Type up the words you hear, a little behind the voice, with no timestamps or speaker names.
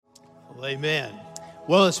Well, amen.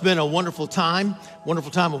 Well, it's been a wonderful time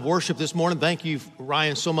of worship this morning. Thank you,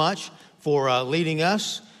 Ryan, so much for leading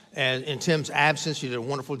us. And in Tim's absence, you did a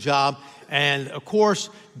wonderful job. And, of course,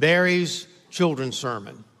 Barry's children's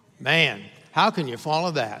sermon. Man, how can you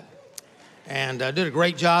follow that? And did a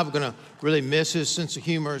great job. We're going to really miss his sense of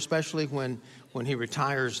humor, especially when he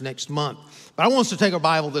retires next month. But I want us to take our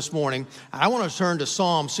Bible this morning. I want to turn to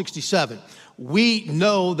Psalm 67. We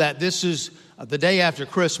know that this is the day after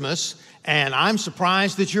Christmas, and I'm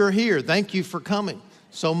surprised that you're here. Thank you for coming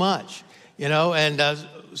so much. And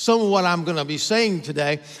some of what I'm going to be saying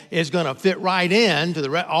today is going to fit right in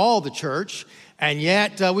to all the church, and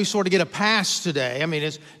yet we sort of get a pass today. I mean,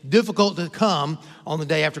 it's difficult to come on the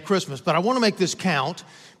day after Christmas, but I want to make this count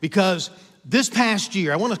because this past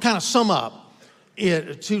year, I want to kind of sum up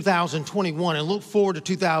 2021 and look forward to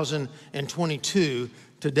 2022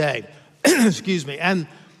 today. Excuse me. And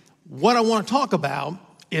what I want to talk about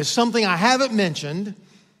is something I haven't mentioned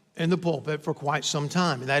in the pulpit for quite some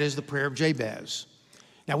time, and that is the prayer of Jabez.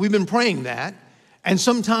 Now, we've been praying that, and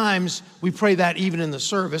sometimes we pray that even in the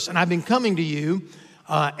service, and I've been coming to you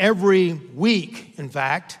every week, in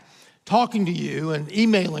fact, talking to you and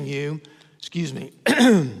emailing you. Excuse me.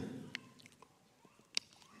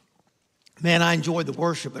 Man, I enjoyed the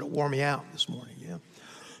worship, but it wore me out this morning, yeah.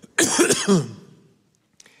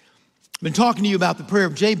 Been talking to you about the prayer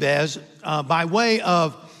of Jabez by way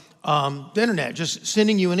of the internet, just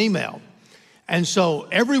sending you an email. And so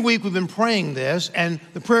every week we've been praying this, and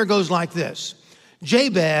the prayer goes like this.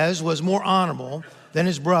 Jabez was more honorable than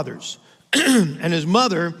his brothers, and his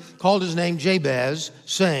mother called his name Jabez,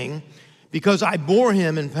 saying, because I bore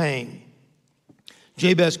him in pain.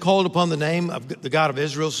 Jabez called upon the name of the God of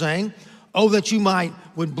Israel, saying, oh, that you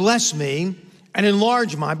would bless me and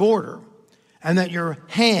enlarge my border, and that your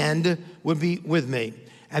hand would be with me,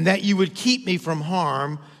 and that you would keep me from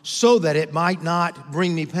harm so that it might not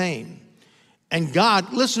bring me pain. And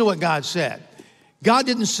God, listen to what God said. God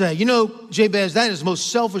didn't say, Jabez, that is the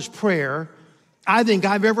most selfish prayer I think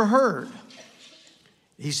I've ever heard.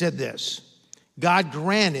 He said this, God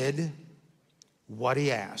granted what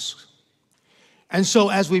he asked. And so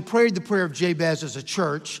as we prayed the prayer of Jabez as a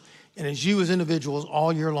church, and as you as individuals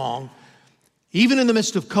all year long, even in the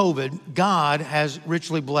midst of COVID, God has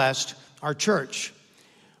richly blessed our church.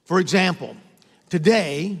 For example,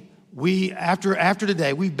 today, after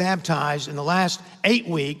today, we baptized in the last 8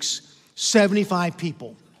 weeks, 75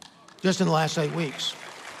 people, just in the last 8 weeks.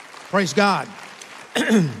 Praise God.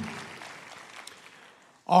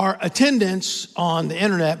 Our attendance on the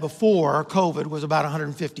internet before COVID was about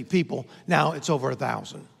 150 people. Now it's over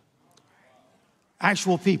 1,000.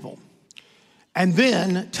 Actual people. And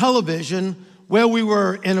then television, well, we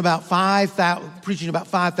were in about 5,000, preaching about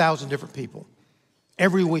 5,000 different people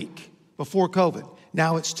every week before COVID.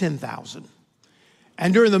 Now it's 10,000.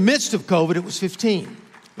 And during the midst of COVID, it was 15.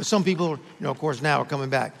 But some people, of course, now are coming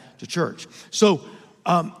back to church. So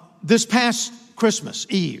this past Christmas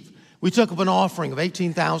Eve, we took up an offering of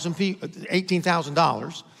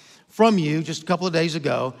 $18,000 from you just a couple of days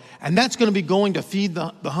ago. And that's going to be going to feed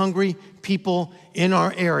the hungry people in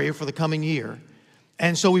our area for the coming year.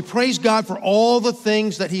 And so we praise God for all the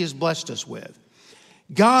things that he has blessed us with.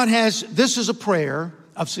 This is a prayer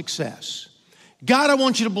of success. God, I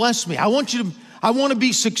want you to bless me. I want to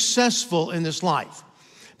be successful in this life.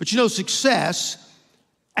 But success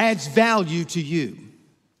adds value to you.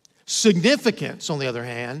 Significance, on the other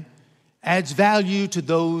hand, adds value to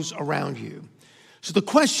those around you. So the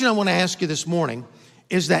question I want to ask you this morning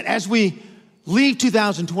is that as we leave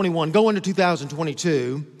 2021, go into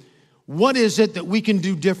 2022, what is it that we can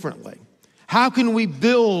do differently? How can we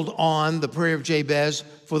build on the prayer of Jabez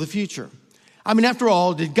for the future? I mean, after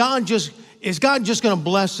all, is God just going to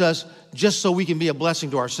bless us just so we can be a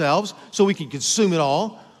blessing to ourselves, so we can consume it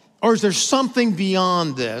all? Or is there something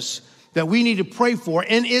beyond this that we need to pray for?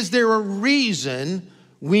 And is there a reason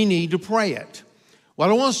we need to pray it? Well,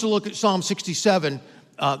 I want us to look at Psalm 67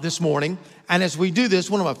 this morning. And as we do this,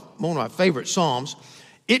 one of my favorite Psalms,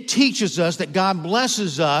 it teaches us that God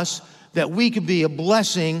blesses us that we could be a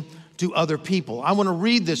blessing to other people. I want to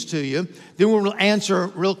read this to you. Then we'll answer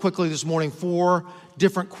real quickly this morning 4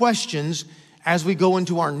 different questions as we go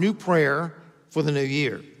into our new prayer for the new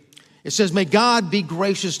year. It says, may God be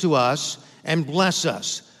gracious to us and bless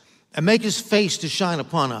us and make his face to shine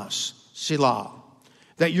upon us, Selah,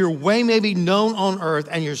 that your way may be known on earth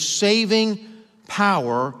and your saving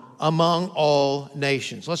power among all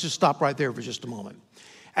nations. Let's just stop right there for just a moment.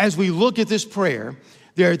 As we look at this prayer,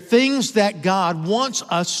 there are things that God wants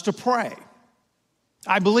us to pray.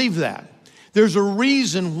 I believe that. There's a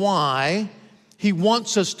reason why he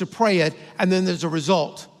wants us to pray it, and then there's a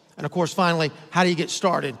result And of course, finally, how do you get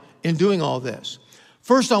started in doing all this?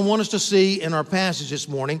 First, I want us to see in our passage this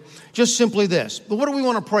morning just simply this. What do we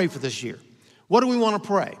want to pray for this year? What do we want to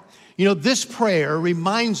pray? You know, this prayer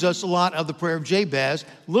reminds us a lot of the prayer of Jabez,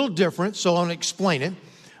 a little different, so I'm going to explain it.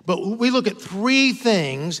 But we look at three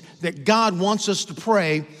things that God wants us to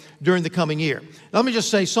pray during the coming year. Let me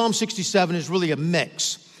just say, Psalm 67 is really a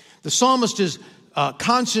mix. The psalmist is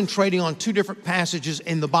concentrating on two different passages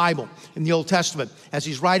in the Bible, in the Old Testament, as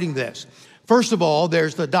he's writing this. First of all,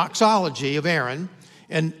 there's the doxology of Aaron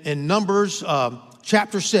in Numbers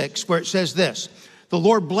chapter 6, where it says this: the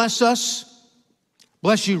Lord bless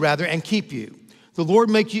you, and keep you. The Lord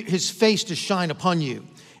make his face to shine upon you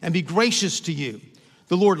and be gracious to you.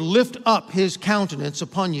 The Lord lift up his countenance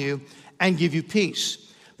upon you and give you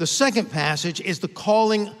peace. The second passage is the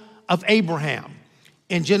calling of Abraham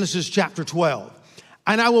in Genesis chapter 12.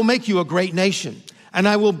 And I will make you a great nation, and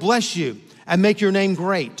I will bless you and make your name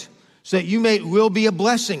great, so that you will be a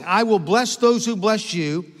blessing. I will bless those who bless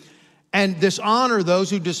you and dishonor those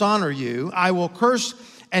who dishonor you. I will curse,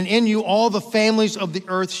 and in you all the families of the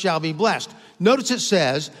earth shall be blessed. Notice it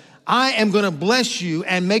says, I am going to bless you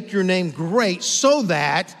and make your name great so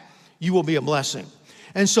that you will be a blessing.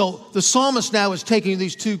 And so the psalmist now is taking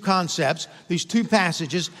these two concepts, these two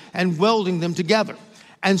passages, and welding them together.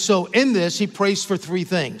 And so in this, he prays for three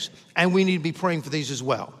things, and we need to be praying for these as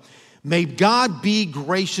well. May God be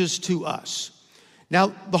gracious to us.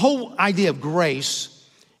 Now, the whole idea of grace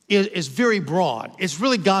is very broad. It's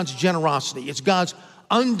really God's generosity. It's God's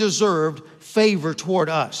undeserved favor toward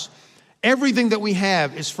us. Everything that we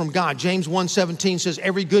have is from God. James 1:17 says,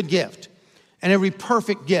 every good gift and every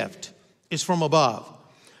perfect gift is from above.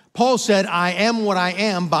 Paul said, I am what I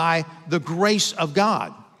am by the grace of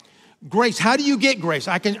God. Grace, how do you get grace?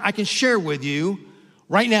 I can share with you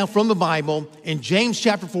right now from the Bible. In James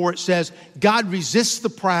chapter 4, it says, God resists the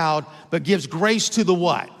proud, but gives grace to the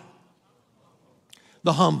what?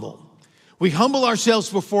 The humble. We humble ourselves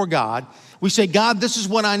before God. We say, God, this is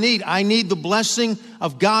what I need. I need the blessing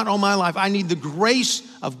of God on my life. I need the grace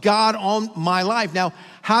of God on my life. Now,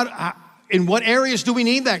 in what areas do we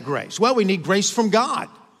need that grace? Well, we need grace from God.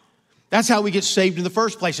 That's how we get saved in the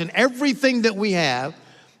first place. And everything that we have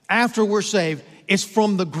after we're saved is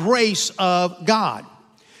from the grace of God.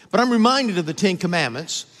 But I'm reminded of the 10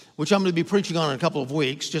 Commandments, which I'm going to be preaching on in a couple of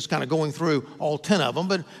weeks, just kind of going through all 10 of them.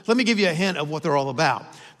 But let me give you a hint of what they're all about.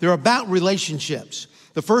 They're about relationships.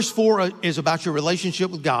 The first 4 is about your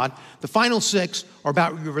relationship with God. The final 6 are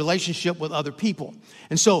about your relationship with other people.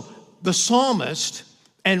 And so the psalmist,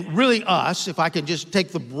 and really us, if I could just take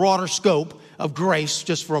the broader scope of grace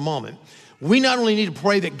just for a moment, we not only need to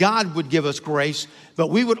pray that God would give us grace, but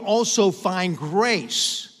we would also find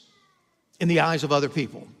grace in the eyes of other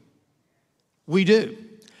people. We do.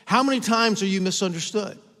 How many times are you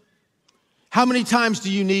misunderstood? How many times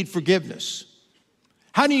do you need forgiveness?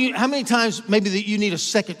 How many times maybe that you need a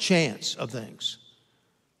second chance of things?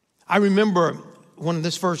 I remember when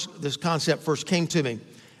this concept first came to me,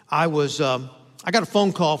 I got a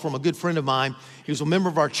phone call from a good friend of mine. He was a member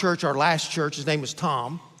of our church, our last church. His name was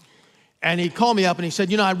Tom. And he called me up and he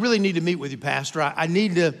said, I really need to meet with you, Pastor. I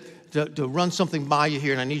need to run something by you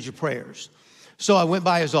here, and I need your prayers. So I went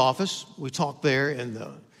by his office. We talked there in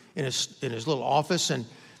his little office. And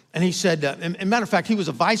he said, and matter of fact, he was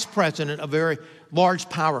a vice president of a very large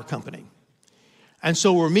power company. And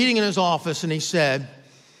so we're meeting in his office, and he said,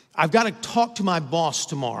 I've got to talk to my boss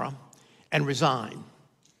tomorrow and resign.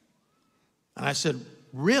 And I said,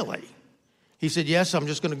 really? He said, yes, I'm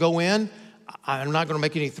just going to go in. I'm not going to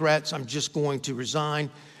make any threats. I'm just going to resign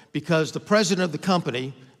because the president of the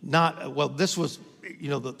company,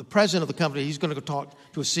 the president of the company, he's going to go talk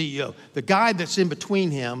to a CEO. The guy that's in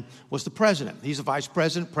between him was the president. He's a vice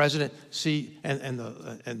president, and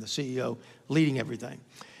the CEO leading everything.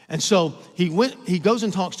 And so he goes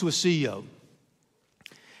and talks to a CEO.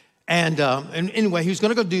 And anyway, he was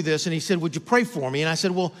going to go do this, and he said, would you pray for me? And I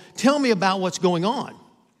said, well, tell me about what's going on.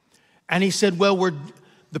 And he said, well,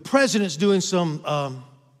 the president's doing some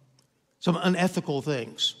unethical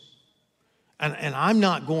things. And I'm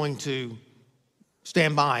not going to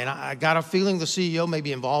stand by. And I got a feeling the CEO may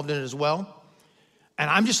be involved in it as well. And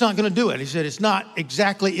I'm just not going to do it. He said, it's not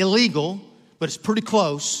exactly illegal, but it's pretty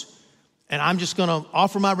close. And I'm just going to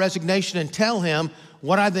offer my resignation and tell him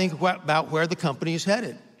what I think about where the company is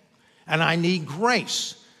headed. And I need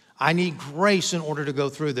grace. I need grace in order to go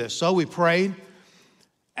through this. So we prayed.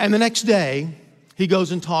 And the next day, he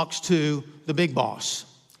goes and talks to the big boss.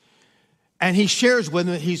 And he shares with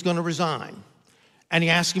him that he's going to resign. And he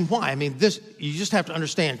asks him why. I mean, you just have to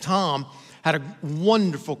understand, Tom had a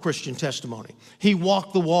wonderful Christian testimony. He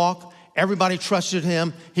walked the walk Everybody trusted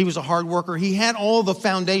him. He was a hard worker. He had all the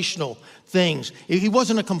foundational things. He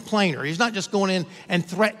wasn't a complainer. He's not just going in and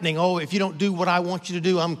threatening, oh, if you don't do what I want you to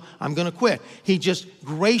do, I'm going to quit. He just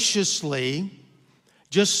graciously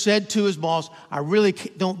just said to his boss, I really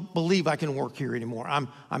don't believe I can work here anymore.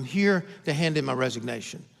 I'm here to hand in my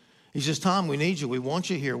resignation. He says, Tom, we need you. We want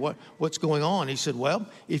you here. What's going on? He said, well,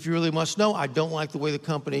 if you really must know, I don't like the way the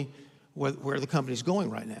company, where the company's going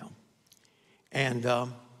right now. And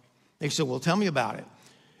they said, well, tell me about it.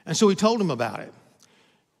 And so he told him about it.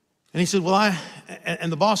 And he said, well,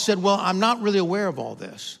 and the boss said, well, I'm not really aware of all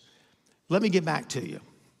this. Let me get back to you.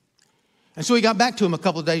 And so he got back to him a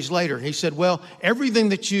couple of days later. He said, well, everything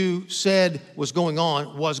that you said was going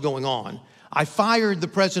on. I fired the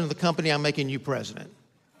president of the company. I'm making you president.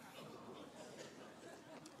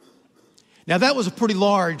 Now, that was a pretty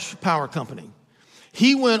large power company.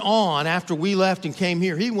 He went on, after we left and came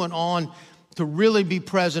here, he went on to really be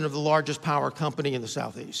president of the largest power company in the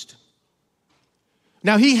Southeast.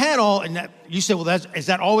 Now, he had all, and that, you say, well, is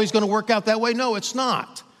that always going to work out that way? No, it's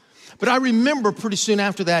not. But I remember pretty soon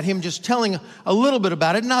after that, him just telling a little bit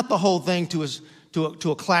about it, not the whole thing to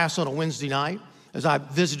a class on a Wednesday night as I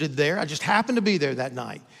visited there. I just happened to be there that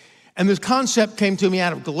night. And this concept came to me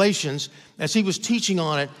out of Galatians as he was teaching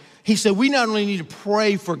on it. He said, we not only need to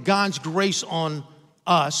pray for God's grace on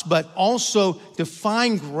us, but also to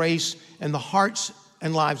find grace in the hearts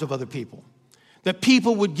and lives of other people. That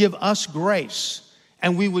people would give us grace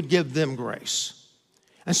and we would give them grace.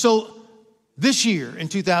 And so this year in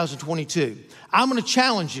 2022, I'm going to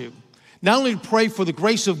challenge you not only to pray for the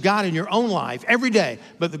grace of God in your own life every day,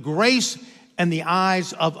 but the grace and the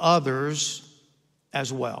eyes of others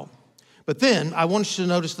as well. But then I want you to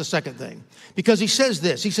notice the second thing, because he says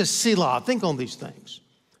this, he says, Selah, think on these things.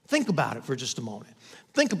 Think about it for just a moment.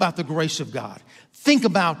 Think about the grace of God. Think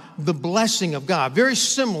about the blessing of God. Very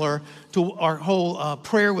similar to our whole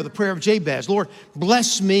prayer with the prayer of Jabez. Lord,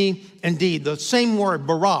 bless me indeed. The same word,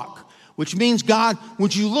 barak, which means, God,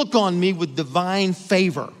 would you look on me with divine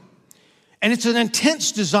favor? And it's an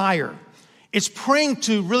intense desire. It's praying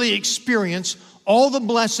to really experience all the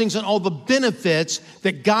blessings and all the benefits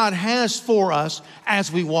that God has for us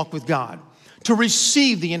as we walk with God. To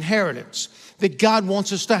receive the inheritance that God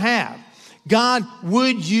wants us to have. God,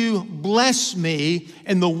 would you bless me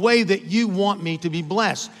in the way that you want me to be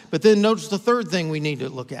blessed? But then notice the third thing we need to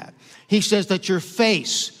look at. He says that your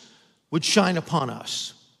face would shine upon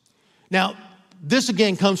us. Now, this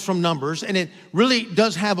again comes from Numbers, and it really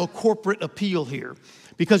does have a corporate appeal here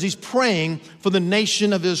because he's praying for the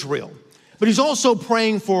nation of Israel. But he's also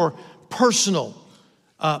praying for personal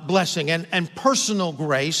blessing and personal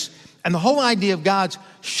grace. And the whole idea of God's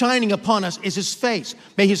shining upon us is his face.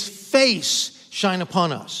 May his face shine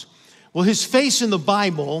upon us. Well, his face in the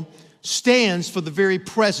Bible stands for the very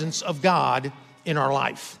presence of God in our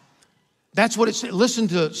life. That's what it says. Listen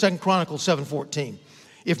to 2 Chronicles 7:14.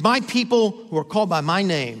 If my people who are called by my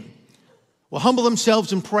name will humble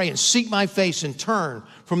themselves and pray and seek my face and turn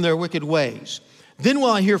from their wicked ways, then will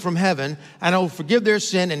I hear from heaven and I will forgive their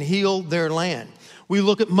sin and heal their land. We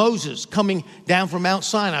look at Moses coming down from Mount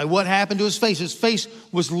Sinai. What happened to his face? His face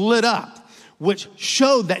was lit up, which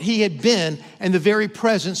showed that he had been in the very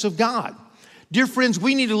presence of God. Dear friends,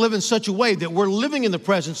 we need to live in such a way that we're living in the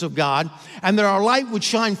presence of God and that our light would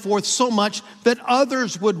shine forth so much that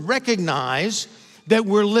others would recognize that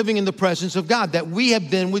we're living in the presence of God, that we have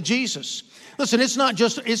been with Jesus. Listen, it's not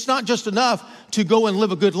just enough to go and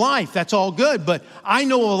live a good life. That's all good. But I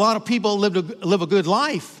know a lot of people live a good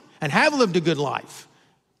life and have lived a good life,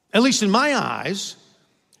 at least in my eyes,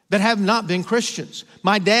 that have not been Christians.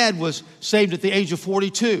 My dad was saved at the age of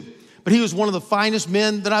 42, but he was one of the finest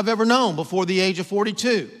men that I've ever known before the age of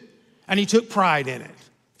 42. And he took pride in it,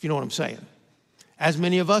 if you know what I'm saying, as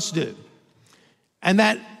many of us do. And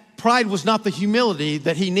that pride was not the humility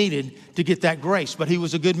that he needed to get that grace, but he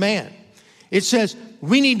was a good man. It says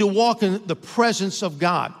we need to walk in the presence of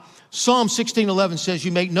God. Psalm 16:11 says,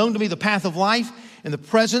 you make known to me the path of life. In the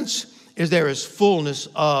presence there is fullness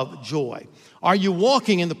of joy. Are you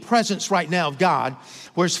walking in the presence right now of God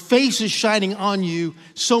where his face is shining on you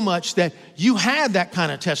so much that you have that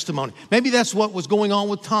kind of testimony? Maybe that's what was going on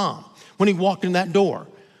with Tom when he walked in that door.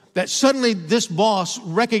 That suddenly his boss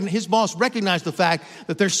recognized the fact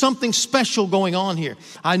that there's something special going on here.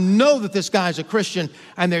 I know that this guy's a Christian,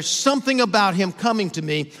 and there's something about him coming to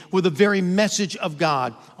me with the very message of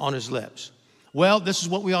God on his lips. Well, this is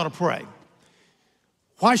what we ought to pray.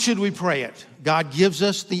 Why should we pray it? God gives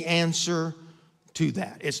us the answer to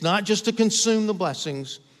that. It's not just to consume the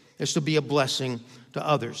blessings, it's to be a blessing to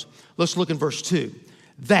others. Let's look in verse 2.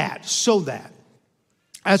 So that,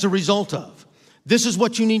 as a result of, This is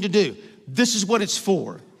what you need to do. This is what it's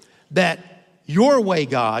for. That your way,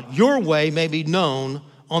 God, your way may be known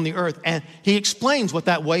on the earth. And he explains what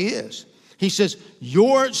that way is. He says,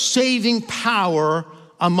 your saving power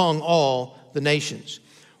among all the nations.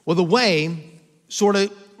 Well, the way sort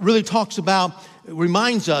of really talks about,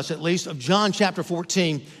 reminds us at least of John chapter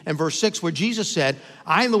 14 and verse 6, where Jesus said,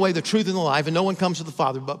 I am the way, the truth, and the life, and no one comes to the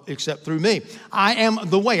Father but except through me. I am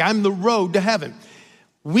the way. I'm the road to heaven.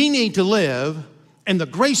 We need to live in the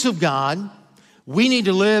grace of God. We need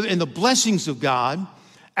to live in the blessings of God.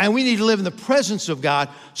 And we need to live in the presence of God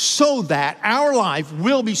so that our life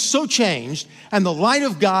will be so changed and the light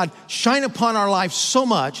of God shine upon our life so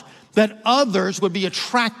much that others would be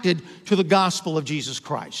attracted to the gospel of Jesus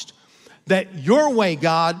Christ. That your way,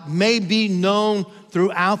 God, may be known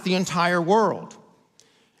throughout the entire world.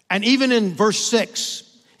 And even in verse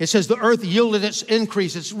 6, it says the earth yielded its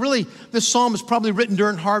increase. It's really, this psalm is probably written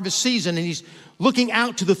during harvest season, and he's looking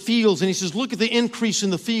out to the fields, and he says, look at the increase in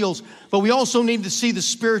the fields, but we also need to see the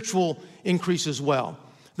spiritual increase as well.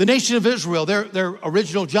 The nation of Israel, their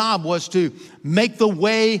original job was to make the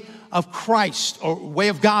way of Christ, or way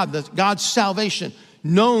of God, God's salvation,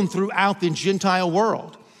 known throughout the Gentile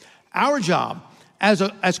world. Our job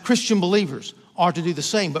as Christian believers are to do the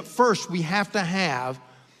same, but first we have to have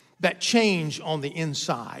that change on the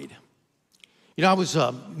inside. You know, I was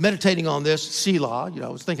meditating on this, Selah, I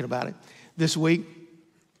was thinking about it this week,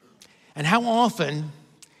 and how often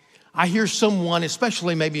I hear someone,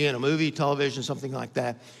 especially maybe in a movie, television, something like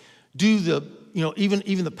that, do the,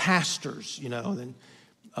 even the pastors, and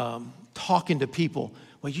talking to people,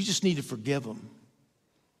 well, you just need to forgive them,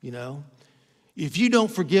 If you don't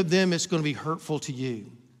forgive them, it's going to be hurtful to you.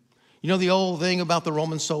 You know the old thing about the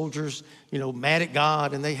Roman soldiers, mad at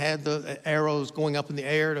God, and they had the arrows going up in the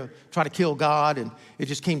air to try to kill God, and it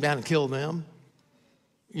just came down and killed them.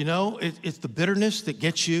 It's the bitterness that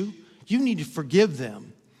gets you. You need to forgive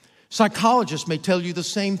them. Psychologists may tell you the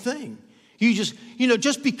same thing. You just,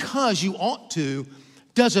 just because you ought to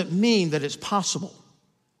doesn't mean that it's possible.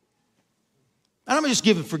 And I'm just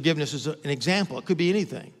giving forgiveness as an example. It could be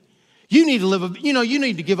anything. You need to live, you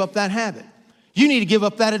need to give up that habit. You need to give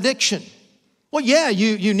up that addiction. Well, yeah,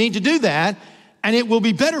 you need to do that, and it will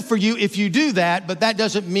be better for you if you do that, but that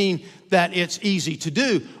doesn't mean that it's easy to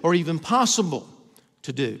do or even possible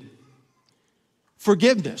to do.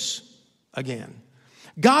 Forgiveness, again.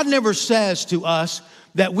 God never says to us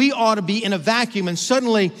that we ought to be in a vacuum and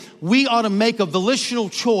suddenly we ought to make a volitional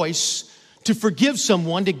choice to forgive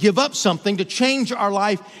someone, to give up something, to change our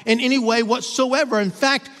life in any way whatsoever. In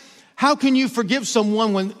fact, how can you forgive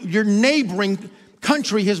someone when your neighboring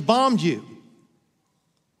country has bombed you?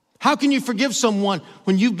 How can you forgive someone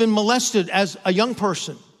when you've been molested as a young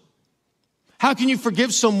person? How can you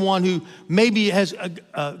forgive someone who maybe has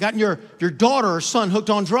gotten your daughter or son hooked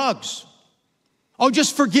on drugs? Oh,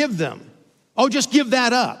 just forgive them. Oh, just give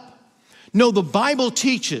that up. No, the Bible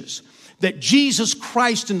teaches that Jesus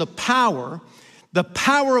Christ in the power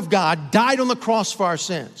of God died on the cross for our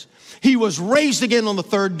sins. He was raised again on the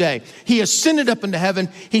third day. He ascended up into heaven.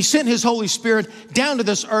 He sent his Holy Spirit down to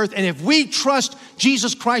this earth. And if we trust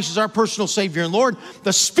Jesus Christ as our personal Savior and Lord,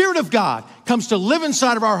 the Spirit of God comes to live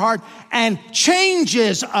inside of our heart and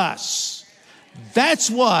changes us. That's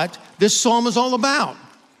what this psalm is all about.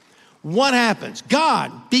 What happens?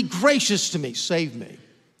 God, be gracious to me, save me.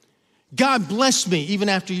 God, bless me even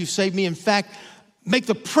after you saved me. In fact, make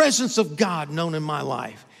the presence of God known in my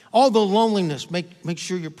life. All the loneliness, make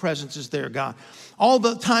sure your presence is there, God. All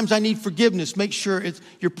the times I need forgiveness, make sure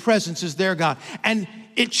your presence is there, God. And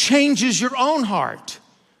it changes your own heart.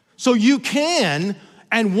 So you can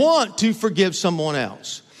and want to forgive someone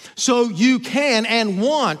else. So you can and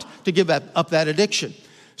want to give up that addiction.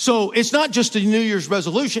 So it's not just a New Year's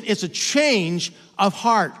resolution, it's a change of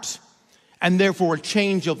heart. And therefore a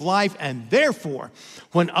change of life. And therefore,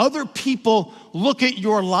 when other people look at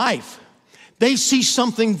your life, they see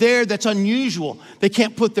something there that's unusual. They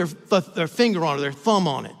can't put their finger on it, their thumb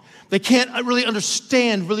on it. They can't really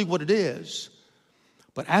understand really what it is.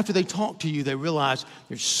 But after they talk to you, they realize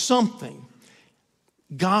there's something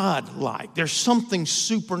God-like. There's something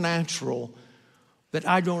supernatural that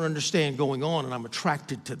I don't understand going on, and I'm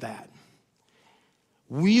attracted to that.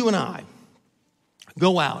 You and I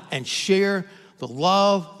go out and share the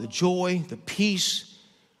love, the joy, the peace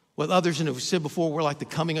with others. And as we said before, we're like the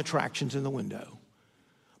coming attractions in the window.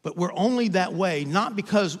 But we're only that way, not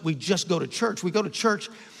because we just go to church. We go to church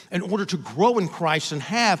in order to grow in Christ and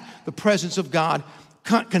have the presence of God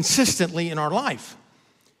consistently in our life.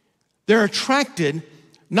 They're attracted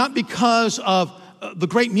not because of the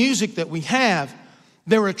great music that we have.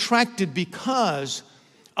 They're attracted because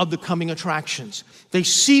of the coming attractions. They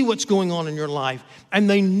see what's going on in your life, and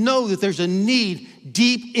they know that there's a need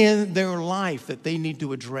deep in their life that they need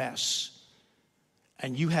to address.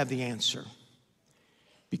 And you have the answer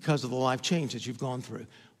because of the life change that you've gone through.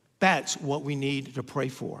 That's what we need to pray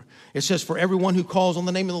for. It says, for everyone who calls on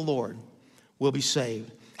the name of the Lord will be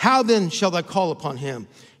saved. How then shall they call upon him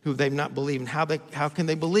who they've not believed? And how can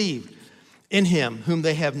they believe in him whom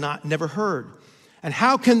they have never heard? And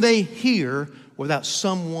how can they hear without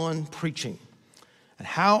someone preaching? And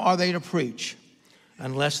how are they to preach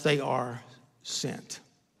unless they are sent?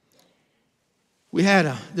 We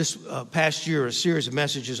had this past year a series of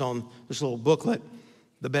messages on this little booklet,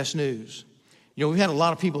 The Best News. You know, we've had a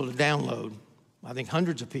lot of people to download, I think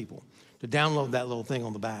hundreds of people, to download that little thing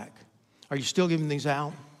on the back. Are you still giving these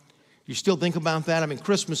out? You still think about that? I mean,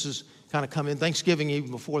 Christmas has kind of come in, Thanksgiving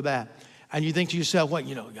even before that. And you think to yourself, well,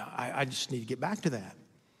 you know, I just need to get back to that.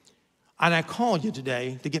 And I call you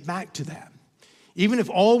today to get back to that. Even if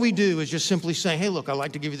all we do is just simply say, hey, look, I'd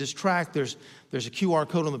like to give you this tract. There's a QR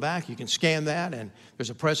code on the back. You can scan that, and there's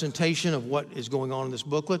a presentation of what is going on in this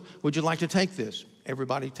booklet. Would you like to take this?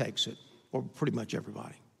 Everybody takes it, or pretty much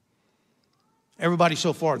everybody. Everybody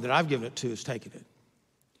so far that I've given it to has taken it.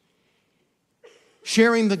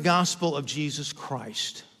 Sharing the gospel of Jesus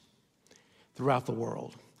Christ throughout the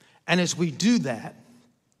world. And as we do that,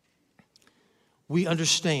 we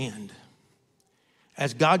understand,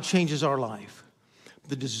 as God changes our life,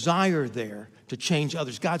 the desire there to change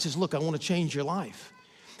others. God says, look, I want to change your life.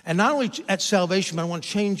 And not only at salvation, but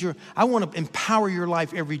I want to empower your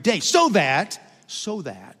life every day so that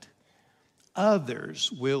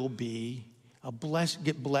others will be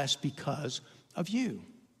get blessed because of you.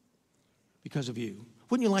 Because of you.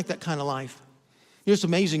 Wouldn't you like that kind of life? You know, it's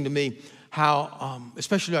amazing to me how,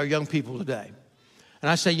 especially our young people today, and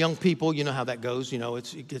I say young people, you know how that goes. You know,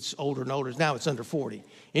 it gets older and older. Now it's under 40.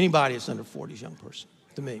 Anybody that's under 40 is a young person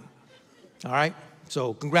to me. All right?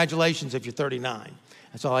 So congratulations if you're 39.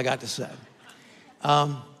 That's all I got to say.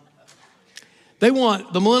 They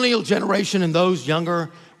want, the millennial generation and those younger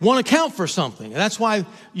want to count for something. And that's why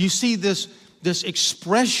you see this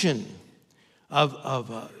expression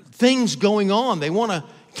of things going on. They want to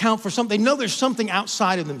count for something. They know there's something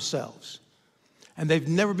outside of themselves. And they've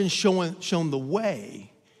never been shown the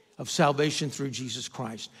way of salvation through Jesus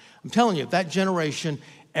Christ. I'm telling you, if that generation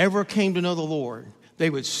ever came to know the Lord, they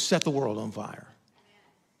would set the world on fire.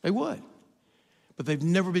 They would. But they've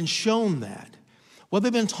never been shown that. Well,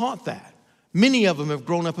 they've been taught that. Many of them have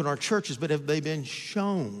grown up in our churches, but have they been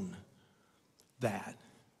shown that?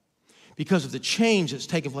 Because of the change that's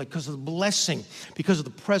taken place, because of the blessing, because of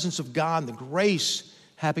the presence of God and the grace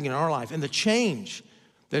happening in our life, and the change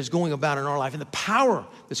that is going about in our life, and the power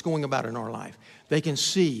that's going about in our life, they can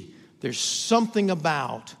see there's something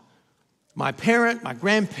about my parent, my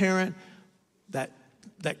grandparent,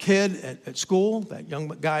 that kid at school, that young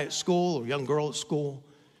guy at school or young girl at school,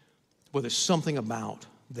 where there's something about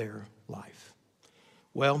their life.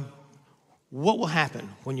 Well, what will happen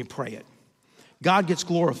when you pray it? God gets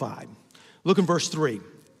glorified. Look in verse 3.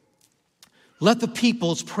 Let the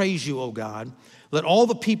peoples praise you, O God. Let all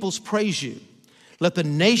the peoples praise you. Let the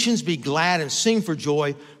nations be glad and sing for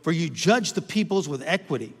joy, for you judge the peoples with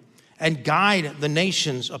equity and guide the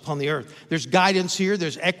nations upon the earth. There's guidance here.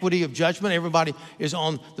 There's equity of judgment. Everybody is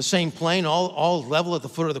on the same plane, all level at the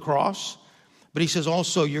foot of the cross. But he says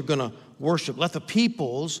also you're going to worship. Let the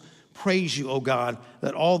peoples praise you, O God.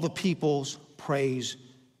 Let all the peoples praise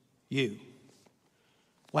you.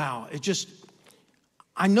 Wow,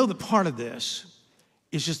 I know that part of this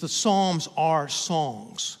is just the Psalms are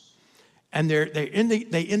songs. And they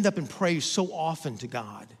end up in praise so often to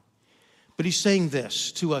God. But he's saying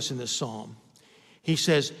this to us in this psalm. He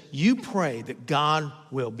says, you pray that God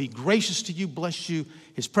will be gracious to you, bless you.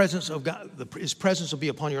 His presence will be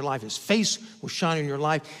upon your life. His face will shine in your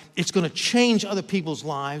life. It's going to change other people's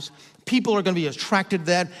lives. People are going to be attracted to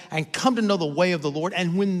that and come to know the way of the Lord.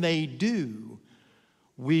 And when they do,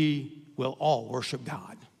 we will all worship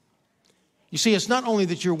God. You see, it's not only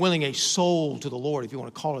that you're winning a soul to the Lord, if you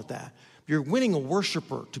want to call it that. You're winning a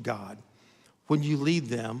worshiper to God when you lead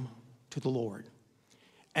them to the Lord.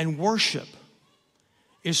 And worship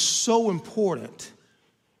is so important,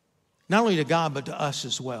 not only to God, but to us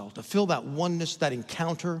as well, to feel that oneness, that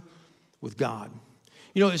encounter with God.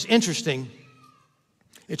 You know, it's interesting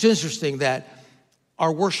that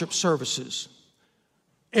our worship services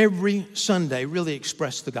every Sunday really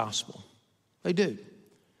express the gospel. They do.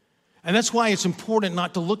 And that's why it's important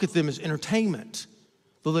not to look at them as entertainment,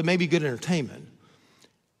 though they may be good entertainment.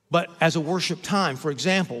 But as a worship time, for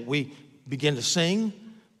example, we begin to sing.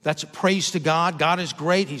 That's a praise to God. God is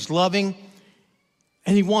great. He's loving.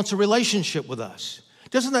 And he wants a relationship with us.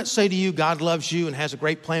 Doesn't that say to you, God loves you and has a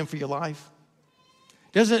great plan for your life?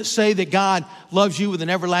 Doesn't it say that God loves you with an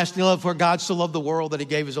everlasting love, for God so loved the world that he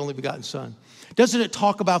gave his only begotten son? Doesn't it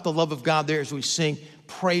talk about the love of God there as we sing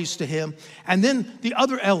praise to him? And then the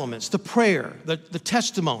other elements, the prayer, the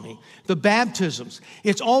testimony, the baptisms,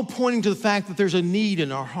 it's all pointing to the fact that there's a need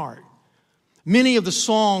in our heart. Many of the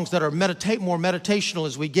songs that are more meditational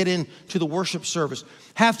as we get into the worship service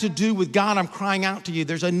have to do with, God, I'm crying out to you.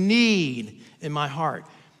 There's a need in my heart.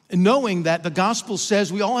 And knowing that the gospel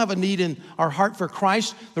says we all have a need in our heart for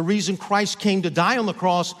Christ. The reason Christ came to die on the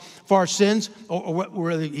cross for our sins,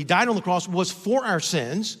 or he died on the cross, was for our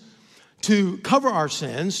sins, to cover our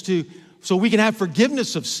sins, so we can have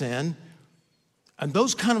forgiveness of sin. And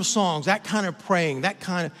those kind of songs, that kind of praying, that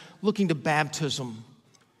kind of looking to baptism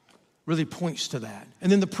really points to that.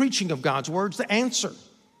 And then the preaching of God's words, the answer.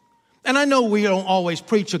 And I know we don't always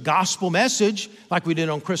preach a gospel message like we did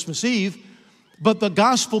on Christmas Eve, but the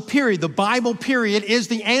gospel period, the Bible period, is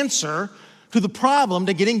the answer to the problem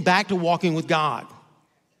to getting back to walking with God.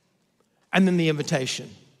 And then the invitation.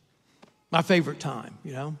 My favorite time,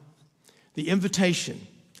 The invitation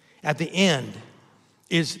at the end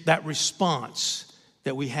is that response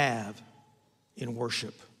that we have in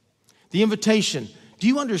worship. The invitation. Do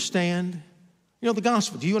you understand, the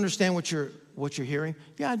gospel? Do you understand what you're hearing?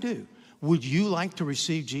 Yeah, I do. Would you like to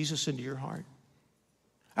receive Jesus into your heart?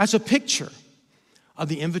 That's a picture of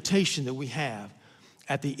the invitation that we have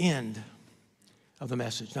at the end of the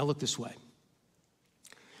message. Now look this way.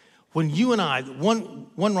 When you and I, one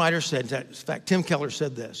writer said, in fact, Tim Keller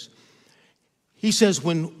said this. He says,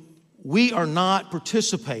 when we are not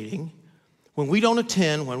participating, when we don't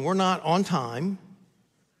attend, when we're not on time,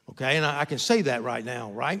 okay, and I can say that right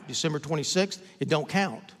now, right? December 26th, it don't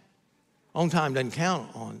count. On time doesn't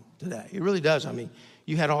count on today. It really does. I mean,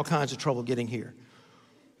 you had all kinds of trouble getting here.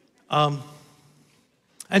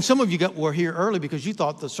 And some of you were here early because you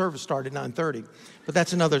thought the service started at 9:30, but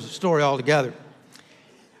that's another story altogether.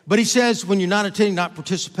 But he says when you're not attending, not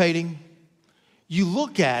participating, you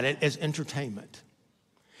look at it as entertainment.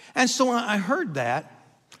 And so I heard that,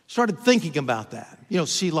 started thinking about that.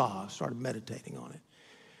 Selah, started meditating on it.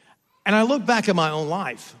 And I look back at my own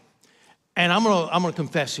life, and I'm gonna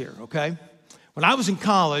confess here, okay? When I was in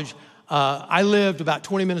college, I lived about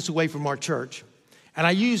 20 minutes away from our church, and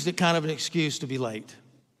I used it kind of an excuse to be late.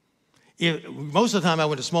 Most of the time I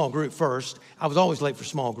went to small group first. I was always late for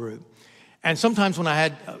small group. And sometimes when I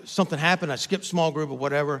had something happen, I skipped small group or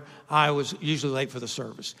whatever, I was usually late for the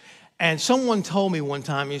service. And someone told me one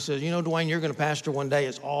time, he says, Dwayne, you're gonna pastor one day,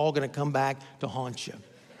 it's all gonna come back to haunt you.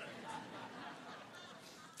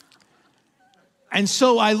 And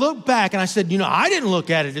so I looked back and I said, I didn't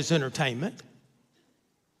look at it as entertainment.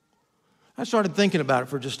 I started thinking about it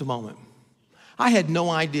for just a moment. I had no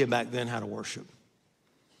idea back then how to worship.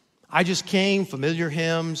 I just came, familiar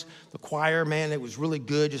hymns, the choir, man, it was really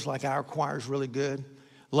good, just like our choir is really good.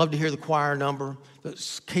 Love to hear the choir number, the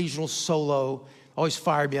occasional solo, always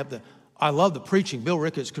fired me up. I love the preaching. Bill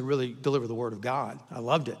Ricketts could really deliver the word of God. I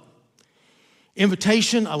loved it.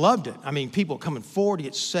 Invitation, I loved it. I mean, people coming forward to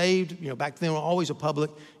get saved. Back then, always a public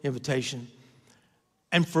invitation.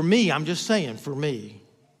 And for me, I'm just saying, for me,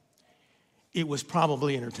 it was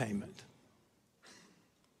probably entertainment.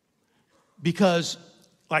 Because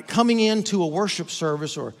like coming into a worship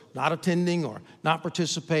service or not attending or not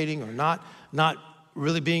participating or not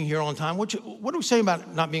really being here on time. What are we saying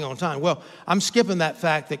about not being on time? Well, I'm skipping that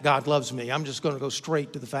fact that God loves me. I'm just going to go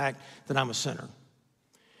straight to the fact that I'm a sinner.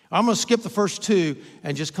 I'm going to skip the first two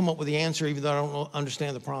and just come up with the answer even though I don't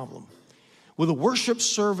understand the problem. With a worship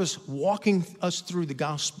service walking us through the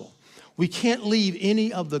gospel, we can't leave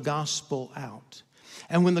any of the gospel out.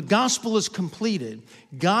 And when the gospel is completed,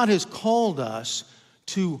 God has called us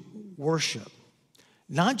to worship,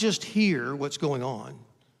 not just hear what's going on,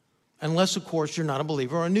 unless, of course, you're not a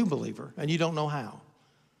believer or a new believer and you don't know how.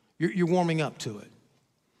 You're warming up to it.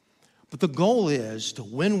 But the goal is to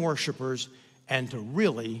win worshipers and to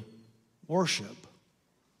really worship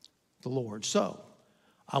the Lord. So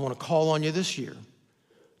I want to call on you this year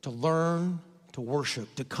to learn to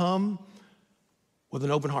worship, to come with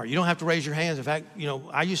an open heart. You don't have to raise your hands. In fact,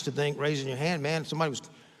 I used to think raising your hand, man, somebody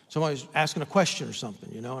was asking a question or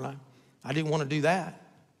something, and I didn't want to do that.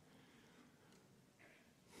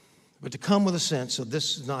 But to come with a sense of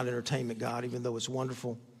this is not entertainment, God, even though it's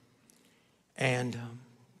wonderful. And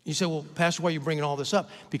you say, well, Pastor, why are you bringing all this up?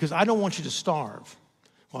 Because I don't want you to starve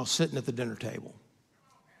while sitting at the dinner table.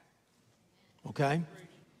 Okay?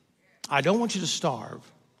 I don't want you to starve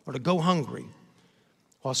or to go hungry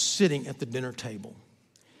while sitting at the dinner table.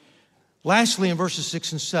 Lastly, in verses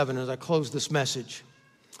 6 and 7, as I close this message,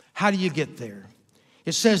 How do you get there?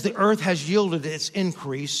 It says the earth has yielded its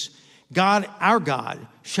increase. God, our God,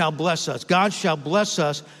 shall bless us. God shall bless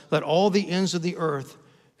us. Let all the ends of the earth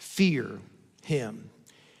fear him.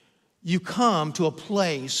 You come to a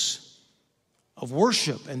place of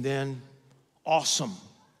worship and then awesome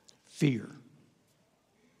fear.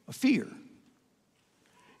 A fear.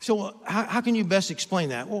 So how can you best explain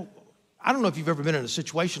that? Well, I don't know if you've ever been in a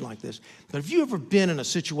situation like this, but have you ever been in a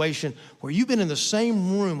situation where you've been in the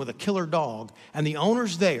same room with a killer dog and the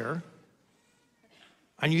owner's there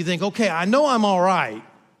and you think, okay, I know I'm all right,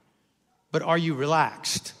 but are you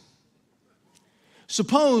relaxed?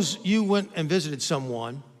 Suppose you went and visited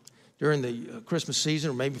someone during the Christmas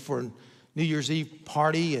season or maybe for a New Year's Eve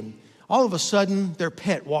party, and all of a sudden their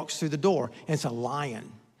pet walks through the door and it's a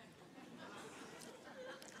lion.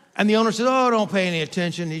 And the owner said, oh, don't pay any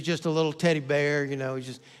attention. He's just a little teddy bear, he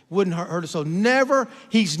just wouldn't hurt us. So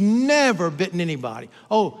he's never bitten anybody.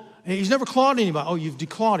 Oh, he's never clawed anybody. Oh, you've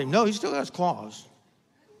declawed him. No, he still got his claws.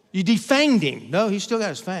 You defanged him. No, he's still got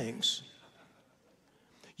his fangs.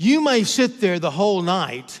 You may sit there the whole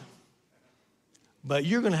night, but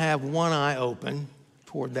you're going to have one eye open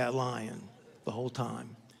toward that lion the whole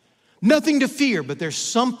time. Nothing to fear, but there's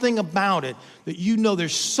something about it that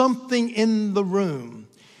there's something in the room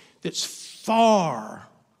that's far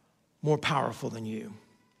more powerful than you,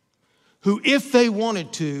 who, if they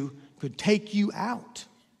wanted to, could take you out.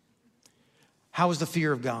 How is the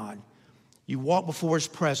fear of God? You walk before his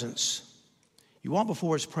presence. You walk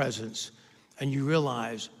before his presence, and you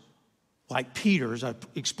realize, like Peter, as I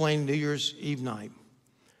explained New Year's Eve night,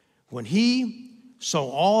 when he saw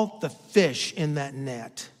all the fish in that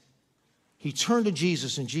net, he turned to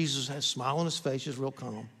Jesus, and Jesus had a smile on his face, just real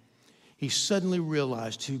calm. He suddenly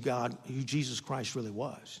realized who Jesus Christ really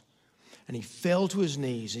was. And he fell to his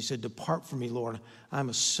knees. He said, depart from me, Lord. I'm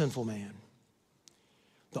a sinful man.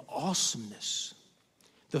 The awesomeness,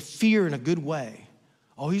 the fear in a good way.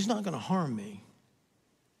 Oh, he's not going to harm me.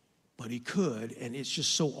 But he could, and it's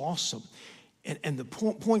just so awesome. And the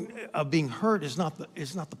point of being hurt is not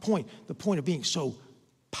the point. The point of being so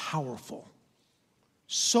powerful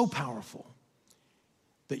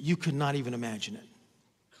that you could not even imagine it.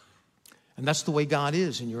 And that's the way God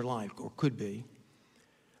is in your life, or could be.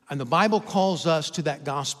 And the Bible calls us to that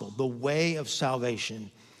gospel, the way of salvation,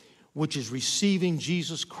 which is receiving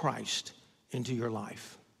Jesus Christ into your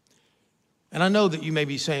life. And I know that you may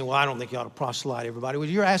be saying, well, I don't think you ought to proselyte everybody. Well,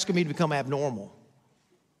 you're asking me to become abnormal.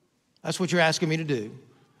 That's what you're asking me to do.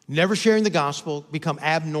 Never sharing the gospel, become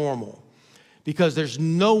abnormal. Because there's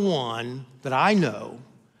no one that I know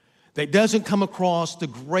that doesn't come across the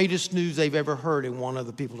greatest news they've ever heard and want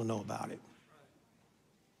other people to know about it.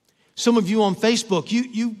 Some of you on Facebook,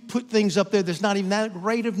 you put things up there that's not even that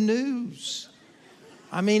great of news.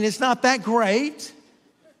 I mean, it's not that great.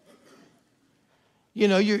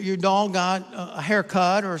 Your dog got a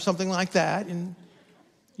haircut or something like that, and,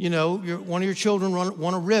 one of your children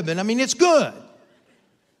want a ribbon. I mean, it's good,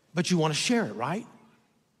 but you want to share it, right?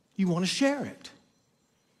 You want to share it.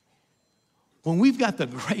 When we've got the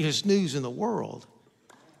greatest news in the world,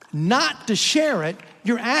 not to share it,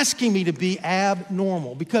 you're asking me to be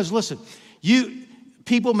abnormal. Because listen,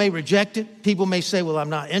 people may reject it. People may say, well, I'm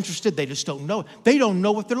not interested. They just don't know. They don't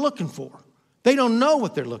know what they're looking for. They don't know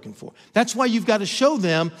what they're looking for. That's why you've got to show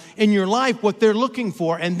them in your life what they're looking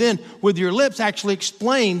for, and then with your lips actually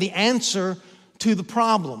explain the answer to the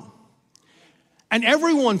problem. And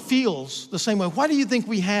everyone feels the same way. Why do you think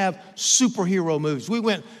we have superhero movies?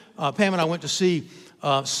 Pam and I went to see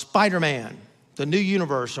Spider-Man, the new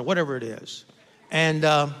universe, or whatever it is. And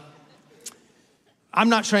I'm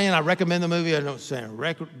not saying I recommend the movie. I'm not saying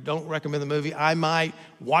I don't recommend the movie. I might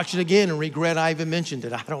watch it again and regret I even mentioned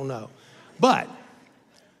it. I don't know. But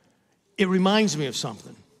it reminds me of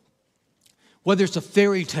something. Whether it's a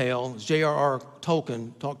fairy tale, as J.R.R.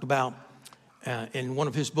 Tolkien talked about in one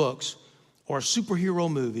of his books, or a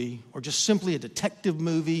superhero movie, or just simply a detective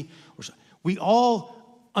movie, we all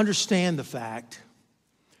understand the fact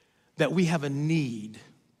that we have a need.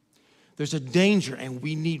 There's a danger, and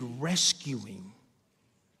we need rescuing.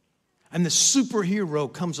 And the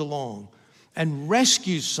superhero comes along and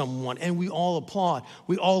rescues someone, and we all applaud.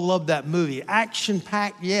 We all love that movie.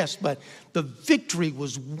 Action-packed, yes, but the victory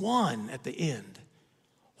was won at the end.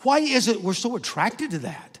 Why is it we're so attracted to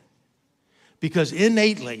that? Because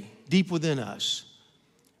innately, deep within us,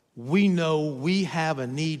 we know we have a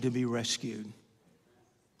need to be rescued.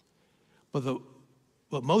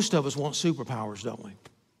 But most of us want superpowers, don't we?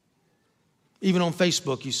 Even on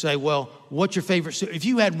Facebook, you say, well, what's your favorite? If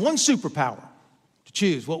you had one superpower to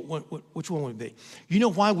choose, which one would it be? You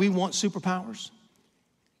know why we want superpowers?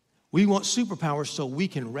 We want superpowers so we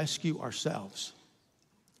can rescue ourselves.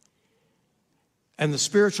 And the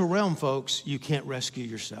spiritual realm, folks, you can't rescue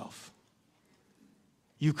yourself.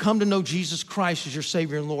 You come to know Jesus Christ as your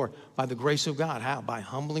Savior and Lord by the grace of God. How? By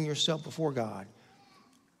humbling yourself before God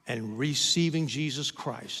and receiving Jesus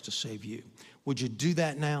Christ to save you. Would you do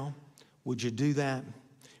that now? Would you do that?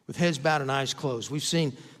 With heads bowed and eyes closed. We've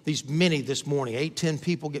seen these many this morning, 8, 10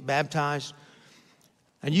 people get baptized.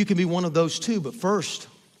 And you can be one of those too, but first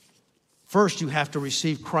you have to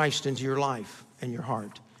receive Christ into your life and your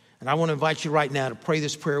heart. And I want to invite you right now to pray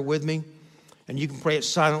this prayer with me. And you can pray it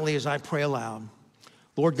silently as I pray aloud.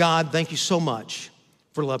 Lord God, thank you so much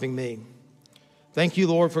for loving me. Thank you,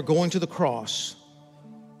 Lord, for going to the cross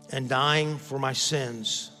and dying for my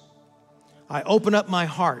sins. I open up my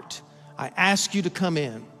heart. I ask you to come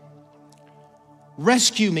in.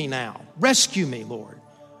 Rescue me now. Rescue me, Lord.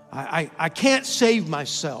 I can't save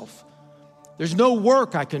myself. There's no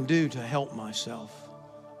work I can do to help myself.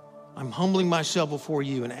 I'm humbling myself before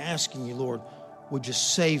you and asking you, Lord, would you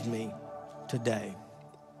save me today?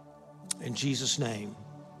 In Jesus' name,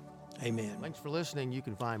 amen. Thanks for listening. You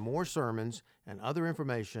can find more sermons and other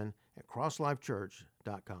information at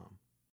crosslifechurch.com.